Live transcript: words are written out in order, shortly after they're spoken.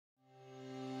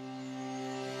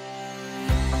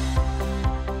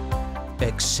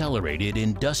Accelerated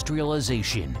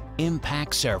industrialization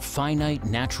impacts our finite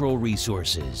natural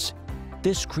resources.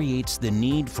 This creates the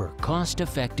need for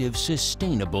cost-effective,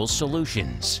 sustainable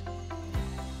solutions.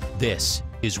 This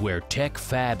is where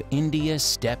TechFab India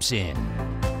steps in.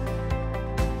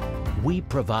 We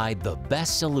provide the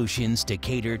best solutions to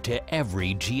cater to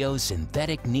every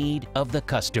geosynthetic need of the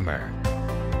customer.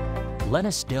 Let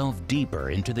us delve deeper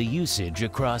into the usage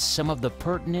across some of the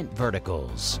pertinent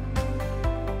verticals.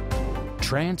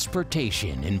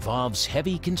 Transportation involves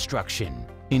heavy construction,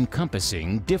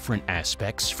 encompassing different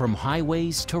aspects from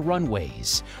highways to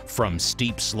runways, from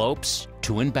steep slopes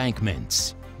to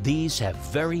embankments. These have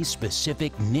very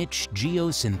specific niche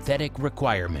geosynthetic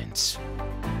requirements.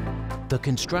 The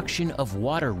construction of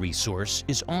water resource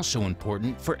is also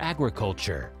important for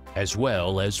agriculture, as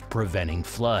well as preventing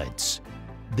floods.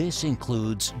 This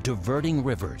includes diverting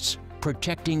rivers,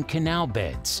 protecting canal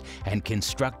beds, and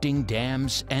constructing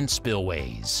dams and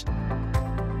spillways.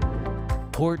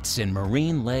 Ports and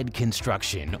marine-led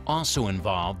construction also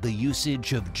involve the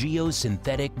usage of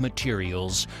geosynthetic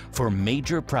materials for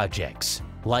major projects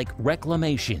like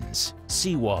reclamations,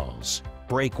 seawalls,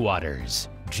 breakwaters,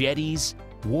 jetties,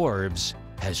 wharves,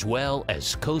 as well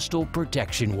as coastal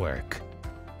protection work.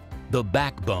 The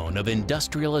backbone of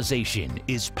industrialization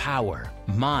is power,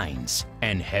 mines,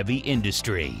 and heavy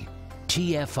industry.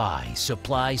 TFI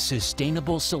supplies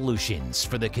sustainable solutions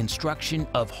for the construction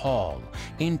of haul,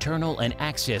 internal and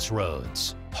access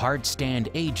roads, hardstand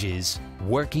ages,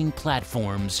 working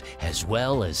platforms, as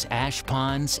well as ash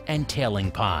ponds and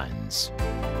tailing ponds.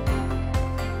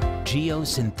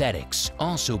 Geosynthetics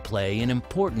also play an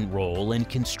important role in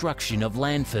construction of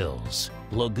landfills,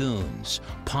 lagoons,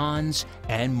 ponds,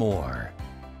 and more.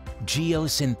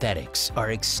 Geosynthetics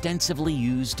are extensively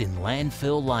used in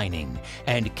landfill lining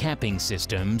and capping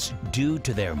systems due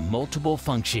to their multiple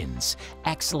functions,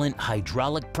 excellent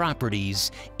hydraulic properties,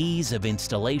 ease of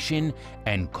installation,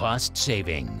 and cost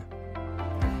saving.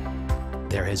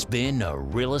 There has been a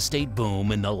real estate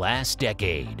boom in the last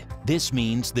decade. This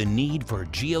means the need for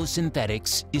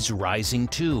geosynthetics is rising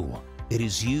too. It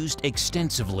is used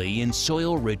extensively in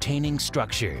soil retaining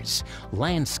structures,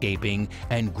 landscaping,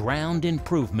 and ground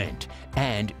improvement,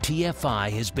 and TFI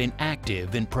has been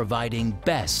active in providing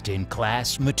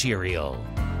best-in-class material.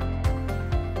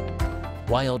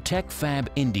 While TechFab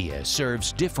India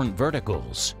serves different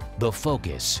verticals, the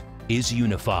focus is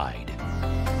unified.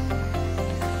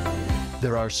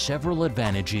 There are several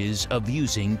advantages of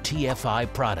using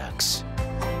TFI products.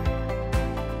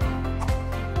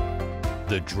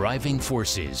 The driving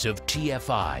forces of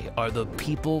TFI are the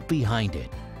people behind it.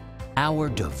 Our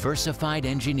diversified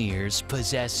engineers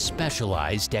possess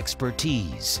specialized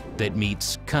expertise that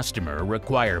meets customer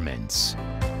requirements.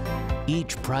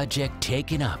 Each project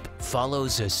taken up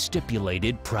follows a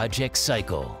stipulated project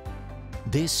cycle.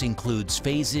 This includes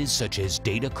phases such as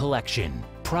data collection,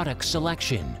 product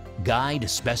selection, guide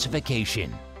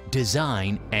specification,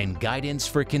 design, and guidance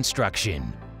for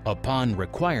construction. Upon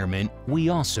requirement, we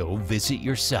also visit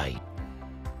your site.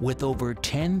 With over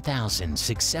 10,000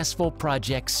 successful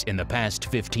projects in the past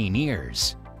 15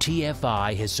 years,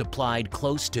 TFI has supplied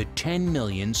close to 10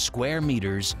 million square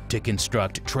meters to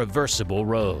construct traversable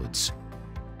roads,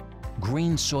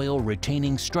 green soil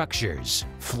retaining structures,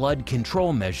 flood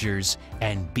control measures,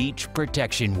 and beach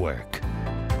protection work.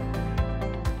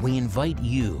 We invite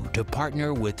you to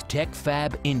partner with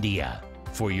TechFab India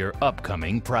for your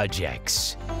upcoming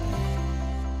projects.